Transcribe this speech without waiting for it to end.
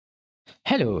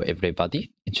Hello everybody,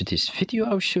 in today's video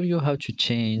I'll show you how to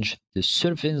change the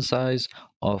serving size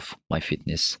of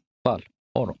Myfitnesspal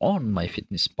or on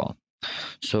Myfitnesspal.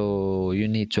 So you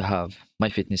need to have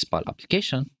Myfitnesspal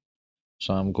application.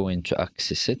 So I'm going to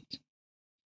access it.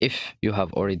 If you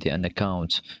have already an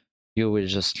account, you will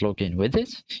just log in with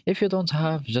it. If you don't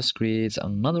have, just create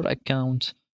another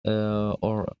account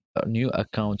or a new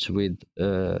account with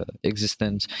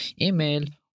existent email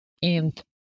and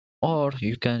or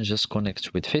you can just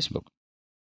connect with Facebook.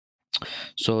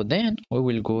 So then we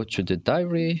will go to the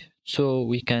diary so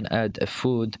we can add a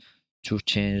food to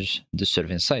change the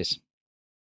serving size.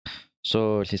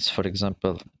 So let's, for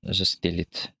example, just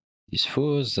delete these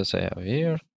foods that I have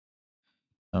here.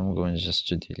 I'm going just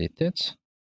to delete it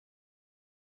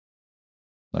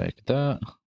like that.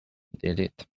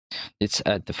 Delete. Let's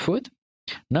add the food.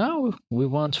 Now we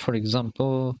want, for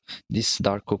example, this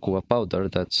dark cocoa powder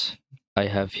that I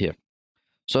have here.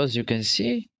 So as you can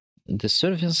see, the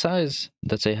serving size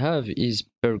that I have is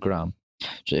per gram.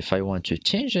 So if I want to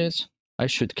change it, I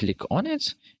should click on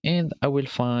it and I will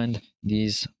find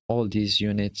all these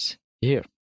units here.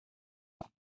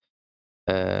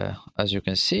 As you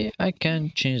can see, I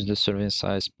can change the serving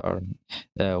size per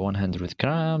 100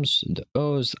 grams, the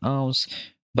ounce,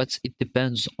 but it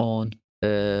depends on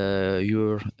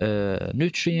your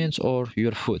nutrients or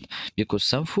your food, because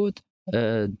some food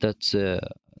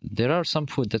there are some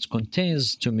food that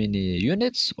contains too many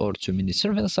units or too many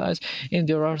serving size, and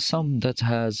there are some that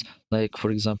has, like,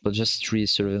 for example, just 3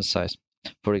 serving size.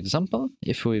 For example,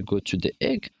 if we go to the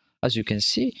egg, as you can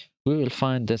see, we will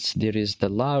find that there is the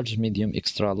large, medium,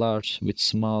 extra large with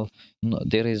small. No,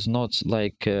 there is not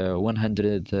like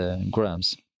 100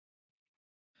 grams.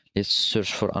 Let's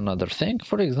search for another thing.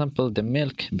 For example, the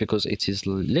milk, because it is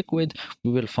liquid,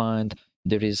 we will find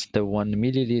there is the 1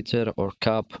 milliliter or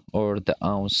cup or the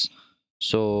ounce.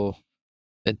 So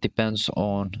it depends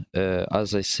on,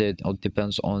 as I said, it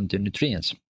depends on the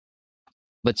nutrients.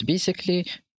 But basically,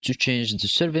 to change the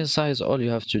serving size, all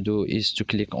you have to do is to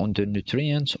click on the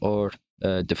nutrients or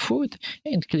the food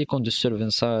and click on the serving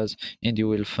size, and you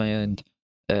will find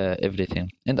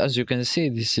everything. And as you can see,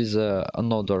 this is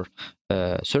another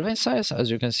serving size.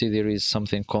 As you can see, there is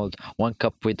something called 1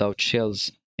 cup without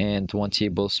shells and 1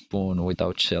 tablespoon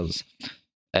without shells,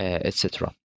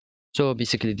 etc. So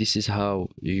basically, this is how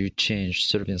you change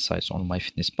serving size on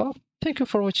MyFitnessPal. Thank you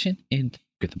for watching and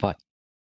goodbye.